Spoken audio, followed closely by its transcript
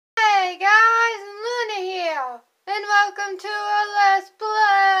welcome to our Let's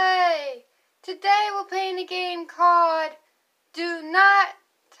Play! Today we're playing a game called Do Not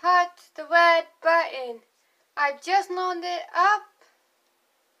Touch the Red Button. I've just loaded it up.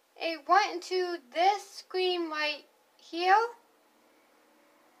 It went into this screen right here.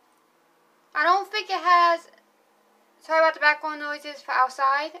 I don't think it has... Sorry about the background noises for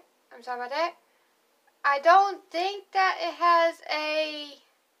outside. I'm sorry about that. I don't think that it has a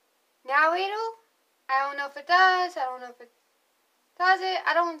narrator. I don't know if it does. I don't know if it does it.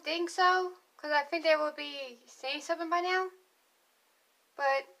 I don't think so. Because I think they will be saying something by now.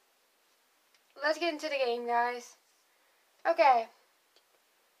 But let's get into the game, guys. Okay.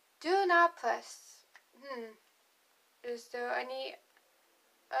 Do not press. Is there any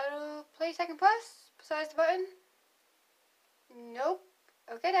other place I can press besides the button? Nope.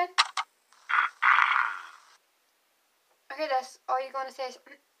 Okay then. Okay, that's all you're going to say is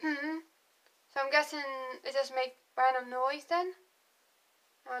So I'm guessing it just make random noise then?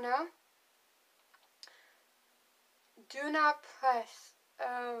 I don't know. Do not press.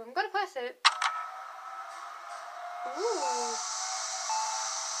 I'm gonna press it. Ooh.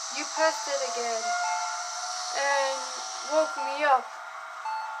 You pressed it again. And woke me up.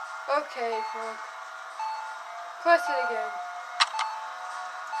 Okay, Frank. Press it again.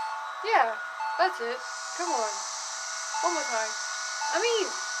 Yeah, that's it. Come on. One more time. I mean,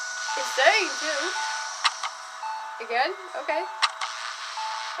 it's saying too. Again? Okay.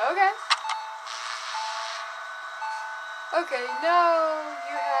 Okay. Okay, now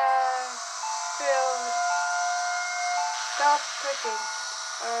you have filled. Stop clicking.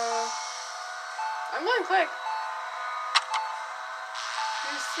 I'm gonna click.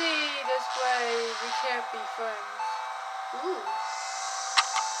 You see, this way we can't be friends. Ooh.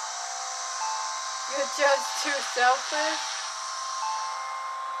 You're just too selfish?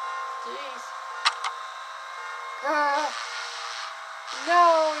 Jeez. No,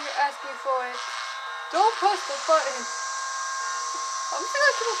 you're asking for it. Don't push the button. I'm just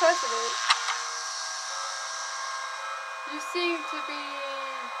gonna keep pressing it. You seem to be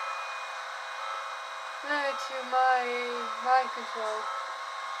limited to my mind control.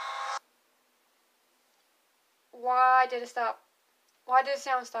 Why did it stop? Why did the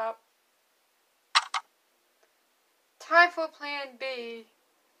sound stop? Time for plan B.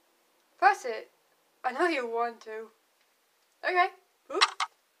 Press it. I know you want to. Okay. Oop.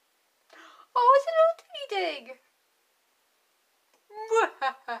 Oh, it's an little tiny dig.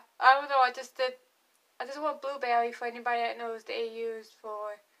 I don't know, I just want Blueberry for anybody that knows the AUs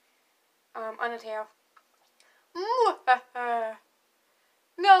for Undertale.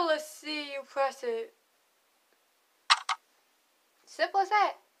 Now let's see you press it. Simple as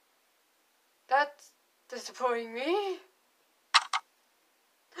that. That's disappointing me.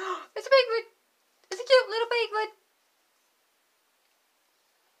 It's a penguin! It's a cute little penguin!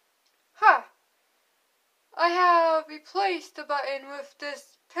 Huh. I have replaced the button with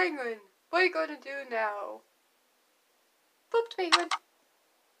this penguin. What are you going to do now? Boop, penguin.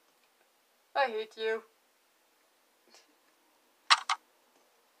 I hate you.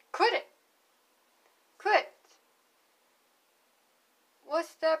 Quit it. Quit.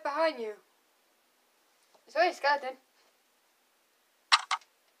 What's that behind you? It's only a skeleton.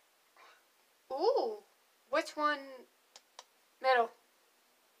 Ooh. Which one? Middle.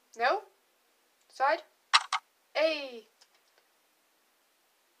 No? Side? Hey.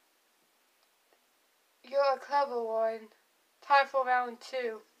 You're a clever one. Time for round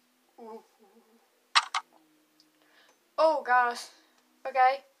 2. Ooh. Oh gosh.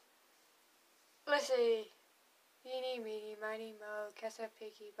 Okay. Let's see. Eeny, meeny, miny, mo, catch a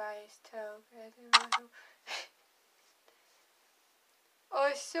piggy by his toe.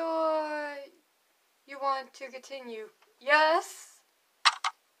 Oh, sure. You want to continue? Yes.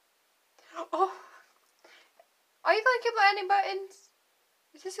 Oh. Are you gonna keep any buttons?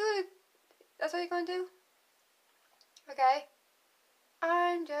 Is this good? That's what you're gonna do? Okay.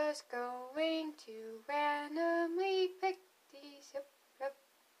 I'm just going to randomly pick these up.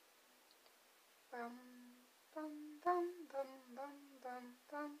 Bum, bum, bum, bum, bum, bum,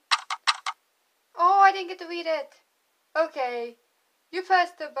 bum. Oh, I didn't get to read it. Okay. You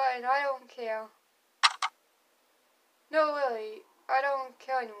pressed the button. I don't care. No, really. I don't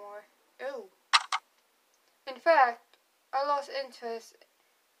care anymore. Ew. In fact, I lost interest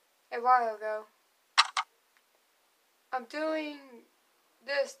a while ago. I'm doing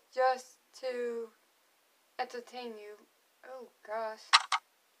this just to entertain you. Oh gosh.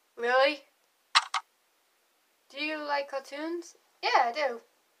 Really? Do you like cartoons? Yeah, I do.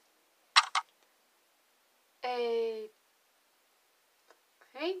 A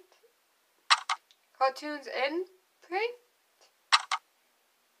paint? Cartoons and Green?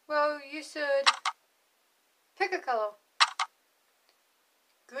 Well, you should pick a color.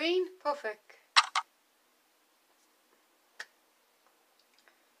 Green, perfect.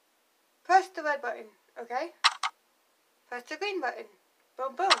 Press the red button, okay? Press the green button.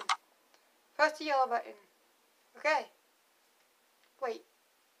 Boom, boom. Press the yellow button. Okay. Wait.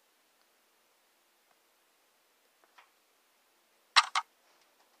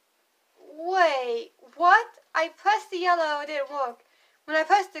 Wait, what? I pressed the yellow, it didn't work. When I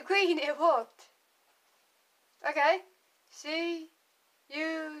pressed the green, it worked. Okay. See?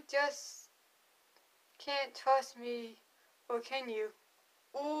 You just can't trust me, or can you?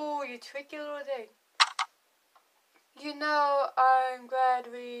 Ooh, you tricky little thing. You know, I'm glad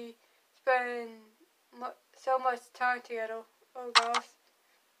we spend so much time together. Oh gosh.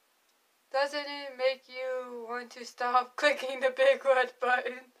 Doesn't it make you want to stop clicking the big red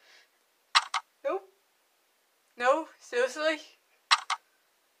button? Nope. No? Seriously?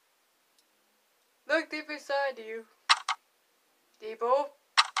 Look deep inside you. Debo.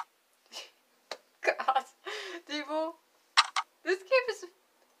 God. Debo. This game is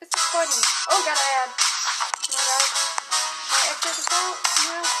funny. Oh god, I had. Oh my god. I exit the phone.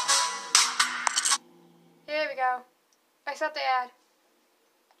 No. Here we go. I stopped the ad.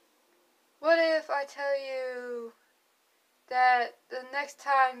 What if I tell you that the next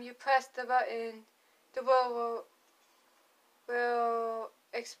time you press the button, the world will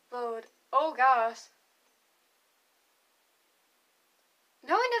explode? Oh gosh.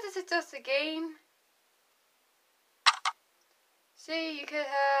 Knowing that this is just a game, see, you could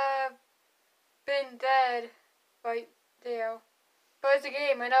have been dead right there. But it's a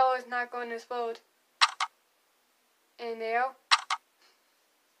game, I know it's not going to explode. And there.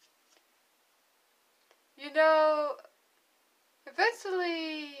 You know,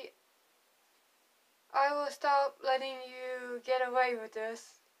 eventually I will stop letting you get away with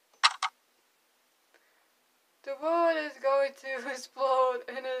this. The world is going to explode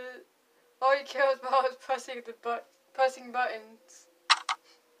and all you care about is pressing buttons.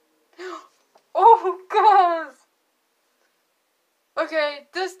 Oh god! Okay,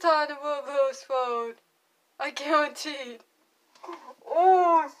 this time the world will explode. I guaranteed.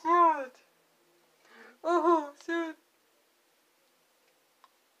 Oh shoot! Oh shoot!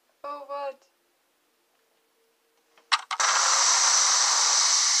 Oh what?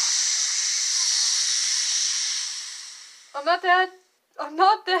 I'm not dead. I'm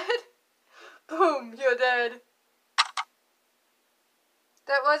not dead. Boom, you're dead.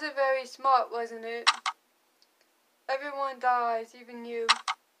 That wasn't very smart, wasn't it? Everyone dies, even you.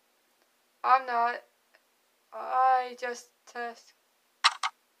 I'm not. I just test.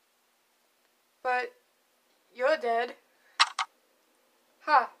 But you're dead.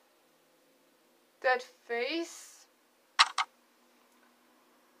 Ha! Dead face.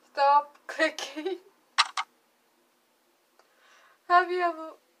 Stop clicking. Have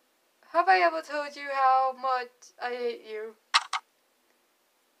I ever told you how much I hate you?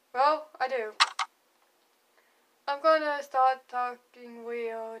 Well, I do. I'm gonna start talking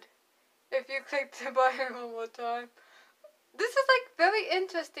weird if you click the button one more time. This is like very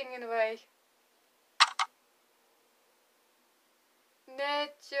interesting in a way.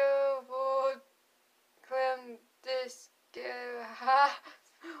 Nature would claim this.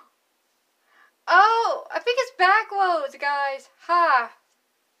 Oh, I think it's backwards, guys. Ha!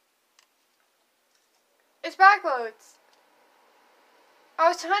 It's backwards. I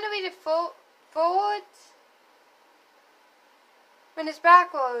was trying to read it forwards when it's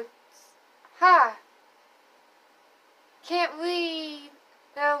backwards. Ha! Can't read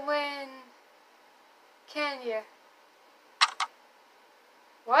them when, can you?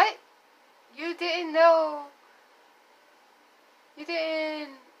 What? You didn't know? You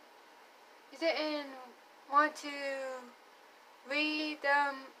didn't want to read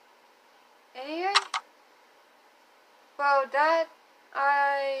them anyway? Well, that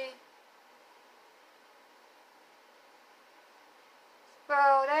I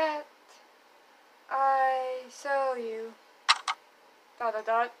show you. Dot dot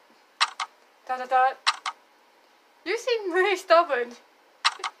dot. Dot dot dot. You seem really stubborn.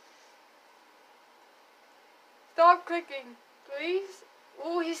 Stop clicking, please.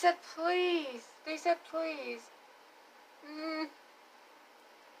 Oh, he said please. They said please.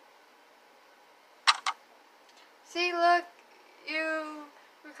 See, look, you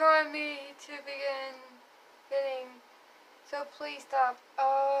required me to begin bidding, so please stop.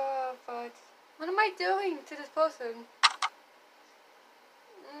 Oh, but what am I doing to this person?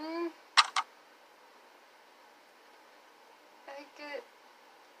 I could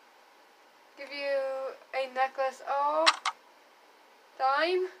give you a necklace of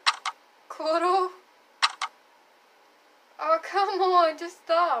dime, quarter. Oh, come on, just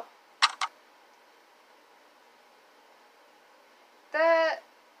stop. That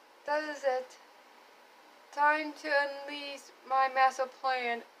is it. Time to unleash my master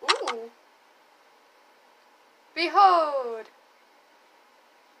plan. Ooh. Behold!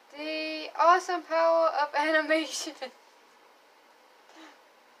 The awesome power of animation.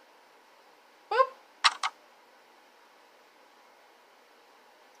 Whoop.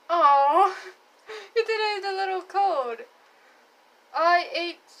 Oh, you did a little code. I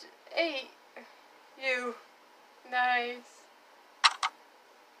ate you. Nice.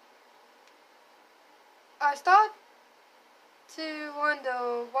 I start to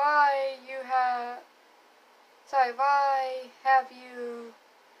wonder why have you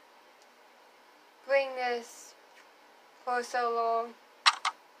bring this for so long?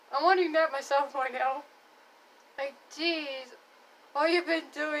 I'm wondering that myself right now. Like, geez, all you've been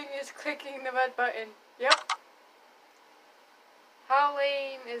doing is clicking the red button. Yep. How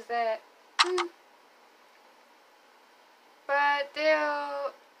lame is that? But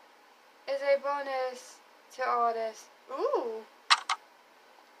there is a bonus to all this. Ooh.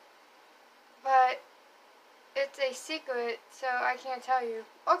 But it's a secret, so I can't tell you.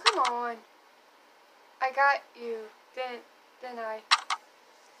 Oh, come on. I got you, didn't I?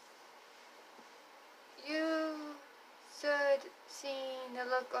 You should see the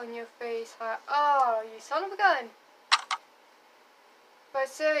look on your face. Oh, you son of a gun. But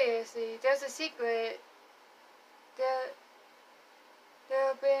seriously, there's a secret.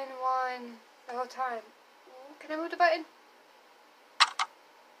 There've been one the whole time. Can I move the button?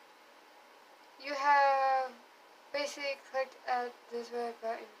 You have basically clicked at this red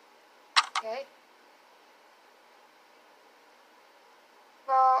button. Okay.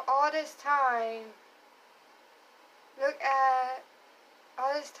 Well, all this time, look at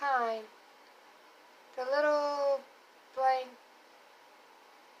all this time, the little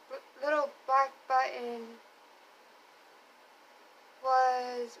black button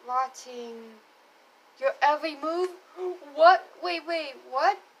was watching your every move. What? Wait,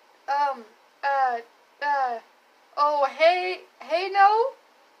 what? Oh, hey, no?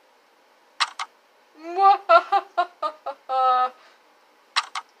 Mwahahaha.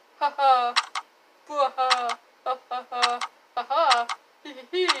 Haha. Bwaha. Hahaha. Haha. Hee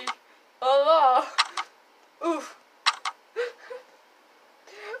hee. Allah. Oof.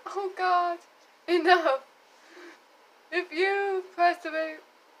 Oh God. Enough. If you press the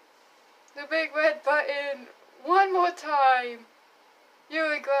big red button one more time, you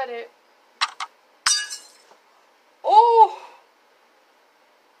regret it. Oh!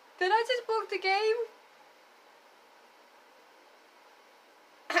 Did I just book the game?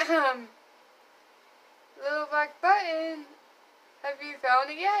 Little black button. Have you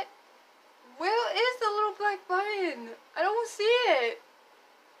found it yet? Where is the little black button? I don't see it.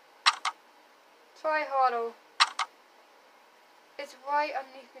 Try harder. It's right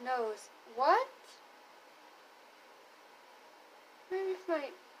underneath your nose. What? Maybe it's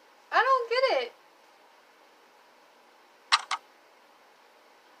my... I don't get it.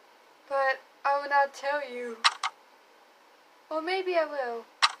 But I will not tell you. Or maybe I will.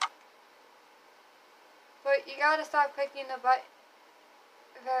 But you gotta stop clicking the button.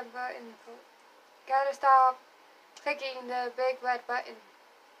 Gotta stop clicking the big red button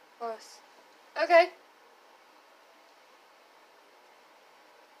first. Okay.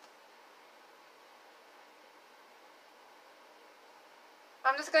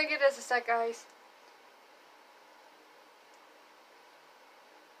 I'm just gonna give this a sec, guys.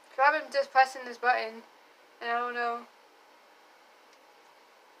 So I've been just pressing this button, and I don't know.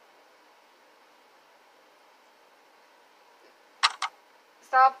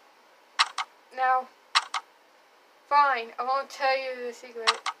 Stop. Now. Fine, I won't tell you the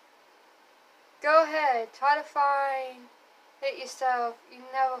secret. Go ahead, try to find it yourself. You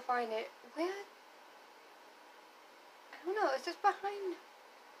never find it. Where? I don't know, is this behind?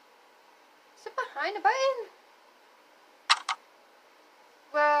 Is it behind the button?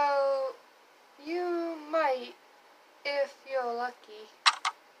 Well, you might, if you're lucky.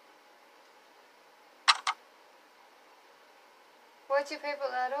 What's your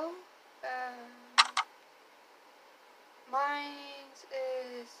favorite letter? Mine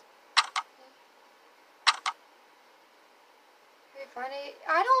is... Can we find it?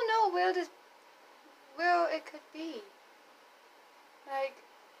 I don't know where it could be. Like,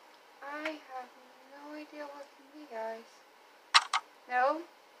 I have no idea what it can be, guys. No?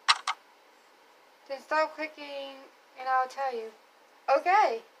 Then stop clicking and I'll tell you.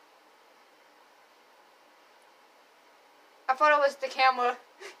 Okay. I thought it was the camera.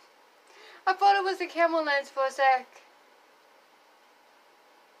 I thought it was the camera lens for a sec.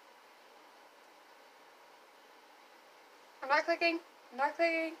 I'm not clicking. I'm not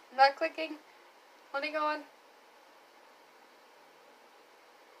clicking. I'm not clicking. Holding on.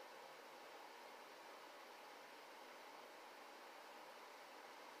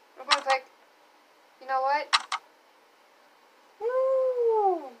 I'm gonna click. You know what?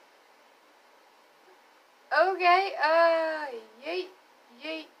 Woo! Okay, yeet,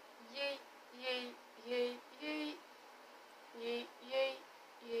 yeet, yeet, yeet, yeet, yeet, yeet, yeet,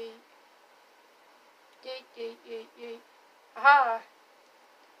 yeet, yeet, yeet, yeet, yeet. Aha!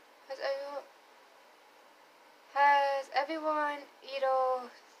 Has everyone eaten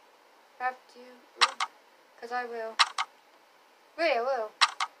have to? Cause I will. Wait, I will.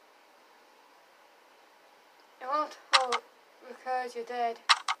 It won't hold because you're dead.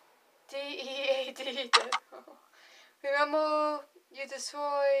 D-E-A-D, dead. Remember, you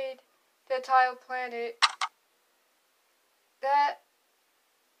destroyed the entire planet. That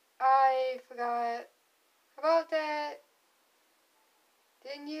I forgot about that.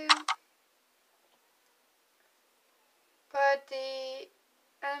 Didn't you? But the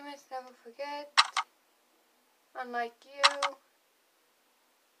elements never forget. Unlike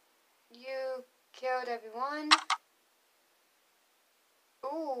you killed everyone.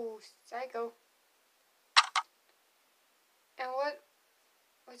 Ooh, psycho. And what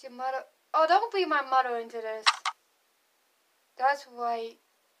was your mother? Oh, don't bring my mother into this. That's right.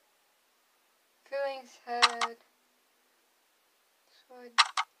 Feelings had sword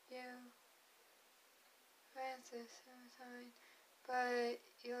you. Francis, but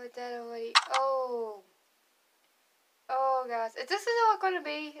you're dead already. Oh. Oh gosh. Is this all gonna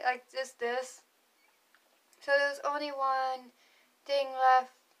be like just this? So there's only one thing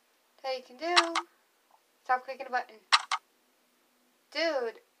left that you can do. Stop clicking the button.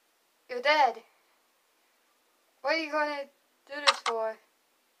 Dude, you're dead. What are you gonna do this for?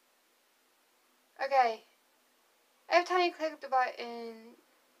 Okay. Every time you click the button,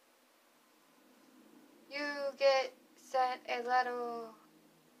 you get sent a little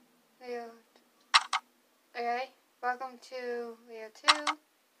video. Okay. Welcome to video 2,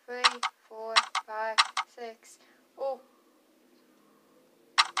 3, 4, 5, 6. Oh.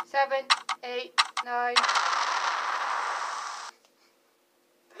 7, 8, 9.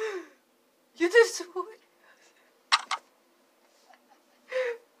 You destroyed.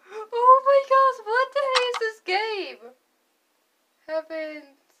 Oh my gosh, what the heck is this game?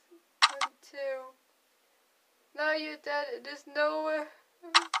 Heavens. 1, 2. Now you're dead. There's nowhere.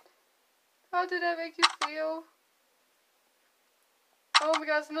 How did that make you feel? Oh my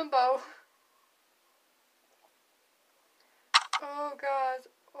gosh, limbo. Oh gosh.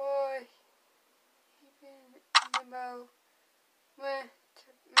 Oh. Limbo.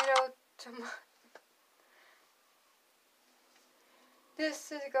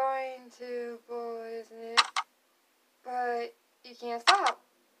 This is going to bore, isn't it? But you can't stop.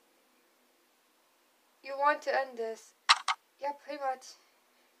 You want to end this. Yeah, pretty much.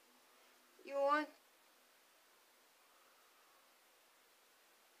 You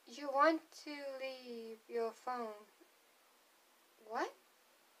want to leave your phone. What?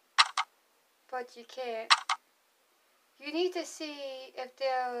 But you can't. You need to see if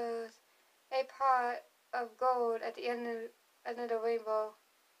there's a pot of gold at the end of the rainbow.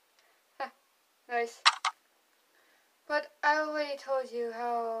 Nice. But I already told you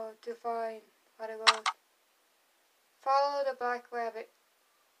how to find pot of gold. Follow the black rabbit.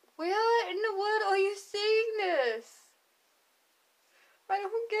 Where in the world are you seeing this? I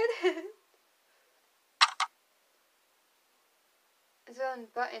don't get it. It's on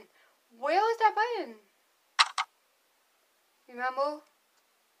button. Where is that button? Remember?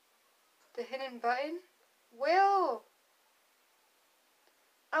 The hidden button? Where?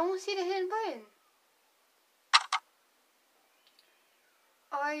 I don't see the hidden button.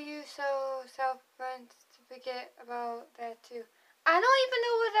 Are you so self-conscious to forget about that too? I don't even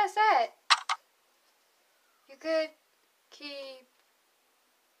know what that's at. You could keep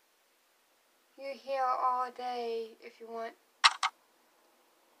you here all day if you want.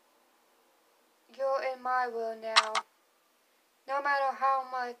 You're in my world now. No matter how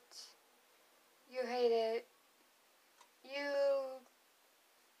much you hate it, you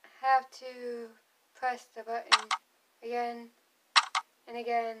have to press the button again and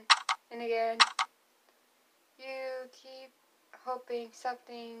again and again. You keep hoping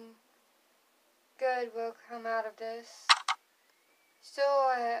something good will come out of this. So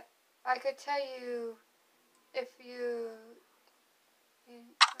I could tell you if you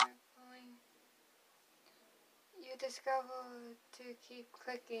you discover to keep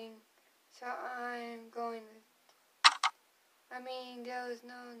clicking, so I'm going to, there was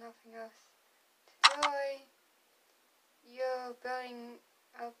nothing else to do. You're building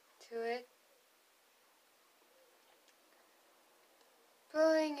up to it.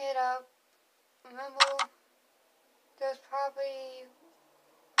 Building it up. Remember, there's probably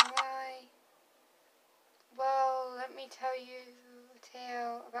well, let me tell you a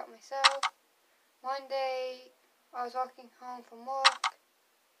tale about myself. One day, I was walking home from work,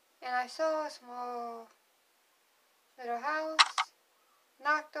 and I saw a small little house.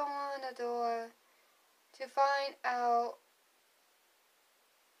 Knocked on the door to find out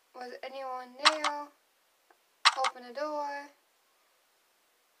was anyone there. Opened the door,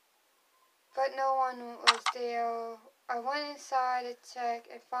 but no one was there. I went inside to check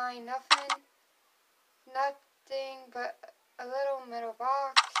and find nothing but a little metal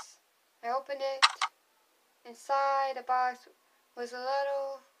box. I opened it. Inside the box was a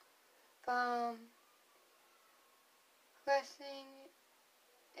little from pressing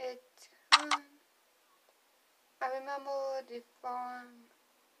it on. I remember the farm,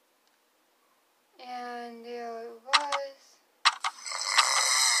 and there it was.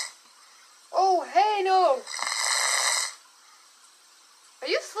 Oh, hey, no! Are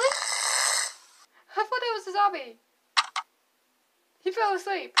you asleep? I thought it was a zombie. He fell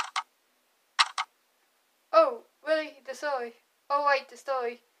asleep. Oh, really? The story. Oh, wait, the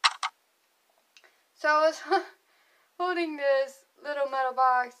story. So I was holding this little metal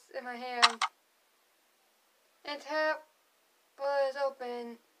box in my hand, and tap was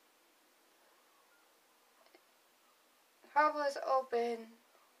open. Top was open,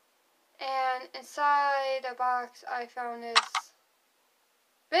 and inside the box I found this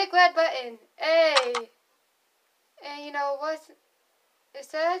big red button. A. And you know what it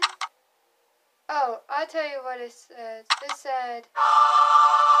said? Oh, I'll tell you what it said. It said,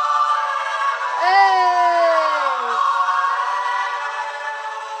 hey!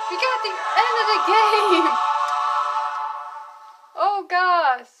 We got the end of the game! Oh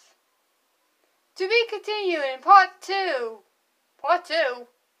gosh! To be continued in part 2. Part 2?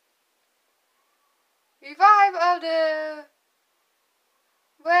 Revive of the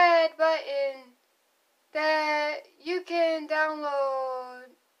red button that you can download.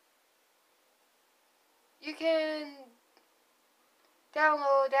 You can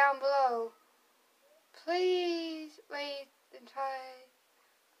download down below. Please wait and try.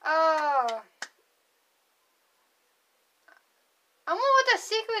 Oh. I wonder what the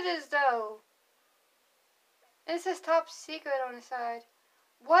secret is though. It says top secret on the side.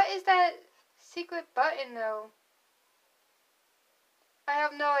 What is that secret button though? I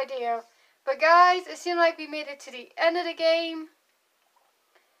have no idea. But guys, it seemed like we made it to the end of the game.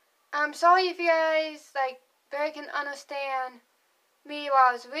 I'm sorry if you guys barely can understand me while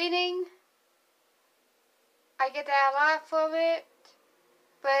I was reading. I get that a lot from it.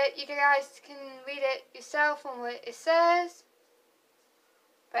 But you guys can read it yourself on what it says.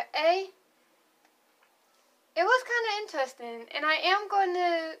 But it was kind of interesting, and I am going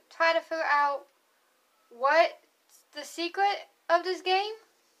to try to figure out what's the secret of this game.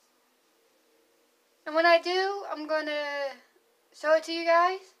 And when I do, I'm going to show it to you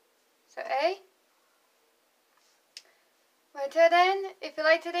guys. So but until then, if you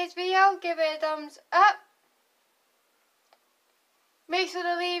liked today's video, give it a thumbs up. Make sure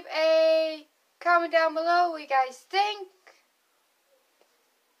to leave a comment down below what you guys think.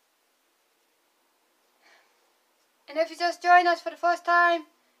 And if you just joined us for the first time,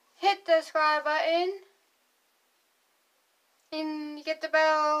 hit the subscribe button. And you get the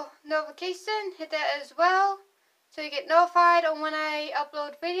bell notification, hit that as well. So you get notified on when I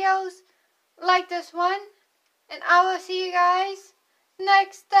upload videos like this one. And I will see you guys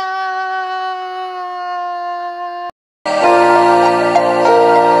next time.